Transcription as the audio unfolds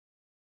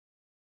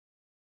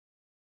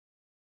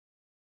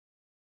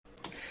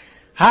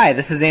Hi,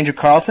 this is Andrew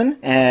Carlson.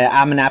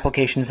 I'm an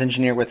applications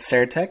engineer with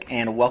Saratech,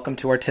 and welcome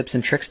to our tips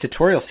and tricks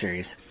tutorial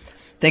series.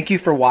 Thank you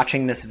for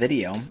watching this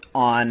video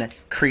on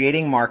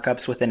creating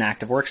markups within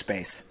Active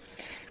Workspace.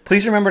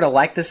 Please remember to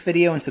like this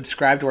video and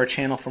subscribe to our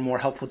channel for more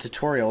helpful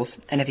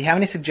tutorials. And if you have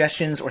any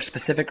suggestions or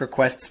specific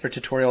requests for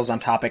tutorials on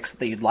topics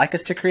that you'd like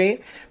us to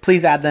create,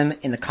 please add them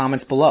in the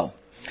comments below.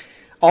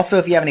 Also,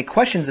 if you have any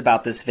questions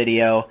about this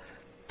video,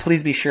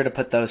 please be sure to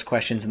put those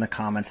questions in the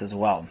comments as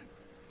well.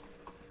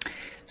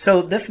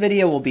 So this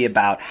video will be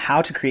about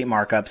how to create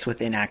markups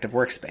within Active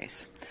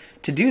Workspace.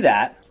 To do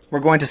that, we're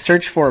going to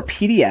search for a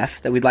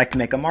PDF that we'd like to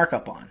make a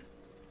markup on.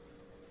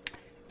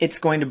 It's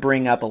going to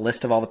bring up a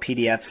list of all the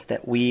PDFs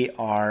that we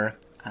are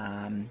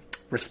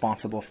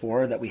responsible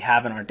for, that we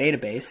have in our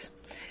database,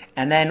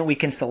 and then we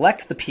can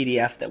select the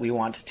PDF that we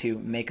want to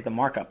make the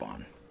markup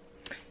on.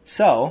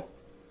 So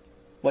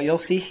what you'll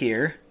see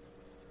here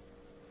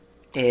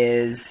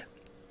is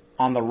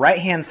on the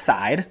right-hand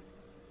side,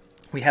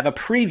 we have a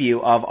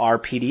preview of our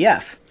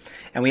PDF.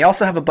 And we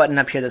also have a button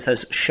up here that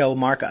says Show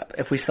Markup.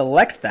 If we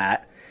select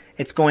that,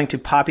 it's going to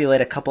populate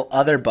a couple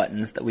other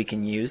buttons that we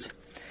can use.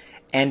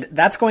 And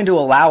that's going to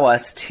allow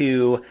us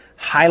to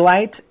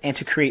highlight and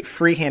to create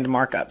freehand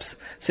markups.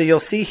 So you'll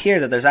see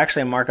here that there's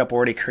actually a markup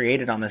already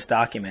created on this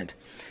document.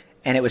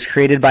 And it was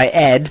created by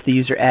Ed, the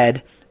user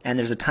Ed, and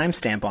there's a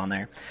timestamp on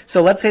there.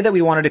 So let's say that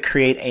we wanted to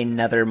create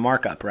another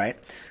markup, right?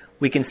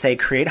 We can say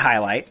Create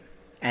Highlight.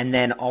 And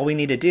then all we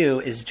need to do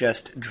is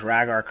just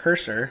drag our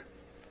cursor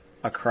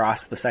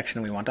across the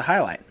section we want to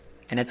highlight.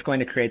 And it's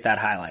going to create that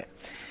highlight.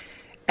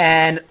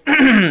 And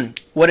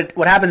what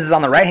happens is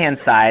on the right-hand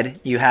side,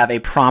 you have a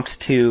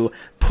prompt to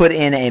put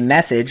in a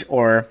message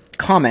or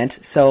comment.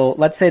 So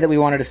let's say that we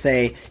wanted to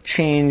say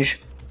change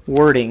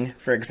wording,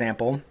 for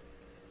example.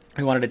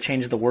 We wanted to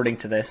change the wording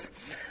to this.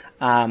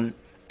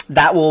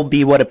 That will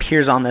be what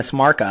appears on this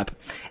markup.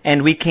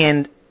 And we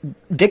can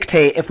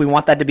dictate if we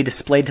want that to be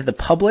displayed to the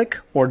public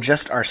or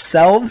just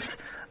ourselves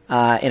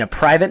in a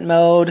private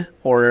mode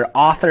or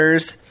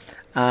authors.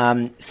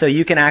 So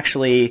you can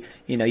actually,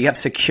 you have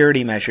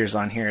security measures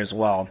on here as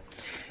well.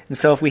 And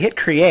so if we hit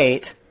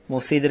create,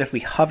 we'll see that if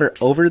we hover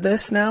over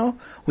this now,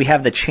 we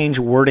have the change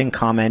wording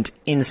comment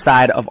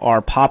inside of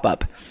our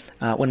pop-up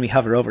when we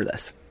hover over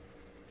this.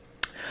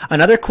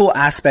 Another cool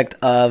aspect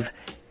of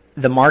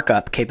the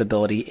markup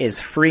capability is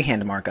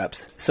freehand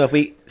markups. So if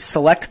we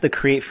select the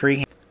create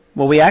freehand,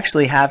 what we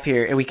actually have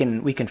here, we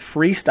can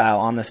freestyle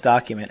on this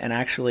document and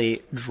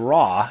actually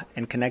draw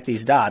and connect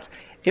these dots.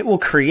 It will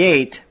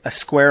create a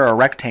square or a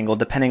rectangle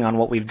depending on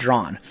what we've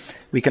drawn.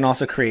 We can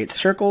also create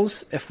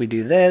circles if we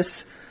do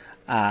this.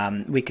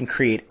 We can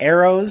create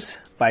arrows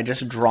by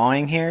just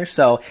drawing here.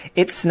 So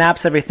it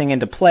snaps everything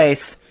into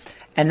place.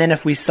 And then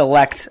if we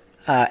select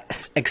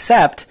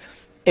accept,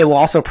 it will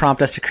also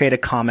prompt us to create a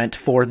comment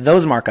for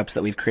those markups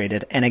that we've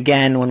created. And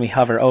again, when we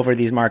hover over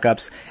these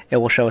markups, it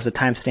will show us a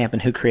timestamp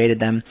and who created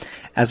them,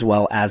 as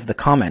well as the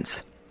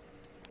comments.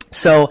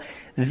 So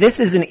this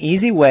is an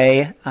easy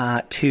way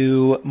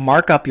to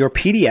mark up your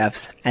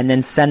PDFs and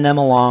then send them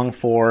along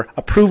for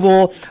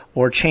approval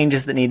or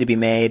changes that need to be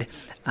made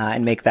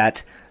and make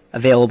that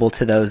available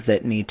to those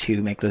that need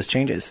to make those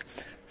changes.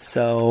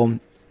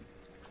 So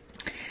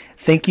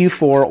thank you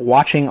for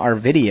watching our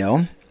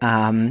video.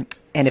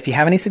 And if you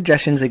have any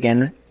suggestions,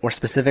 again, or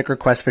specific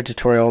requests for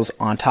tutorials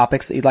on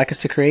topics that you'd like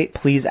us to create,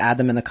 please add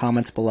them in the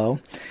comments below.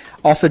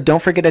 Also, don't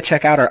forget to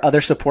check out our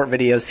other support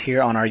videos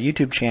here on our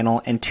YouTube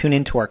channel and tune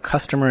into our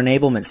Customer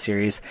Enablement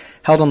series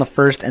held on the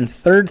first and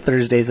third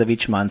Thursdays of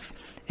each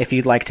month if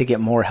you'd like to get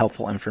more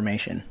helpful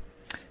information.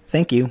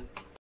 Thank you.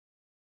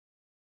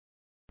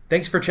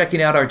 Thanks for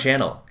checking out our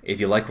channel. If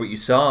you like what you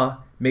saw,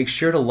 make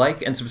sure to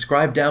like and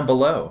subscribe down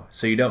below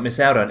so you don't miss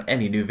out on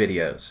any new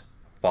videos.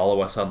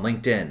 Follow us on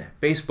LinkedIn,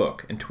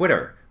 Facebook, and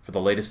Twitter for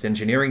the latest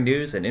engineering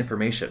news and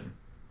information.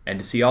 And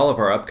to see all of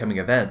our upcoming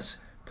events,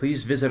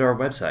 please visit our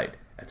website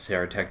at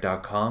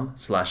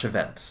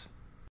saratech.com/events.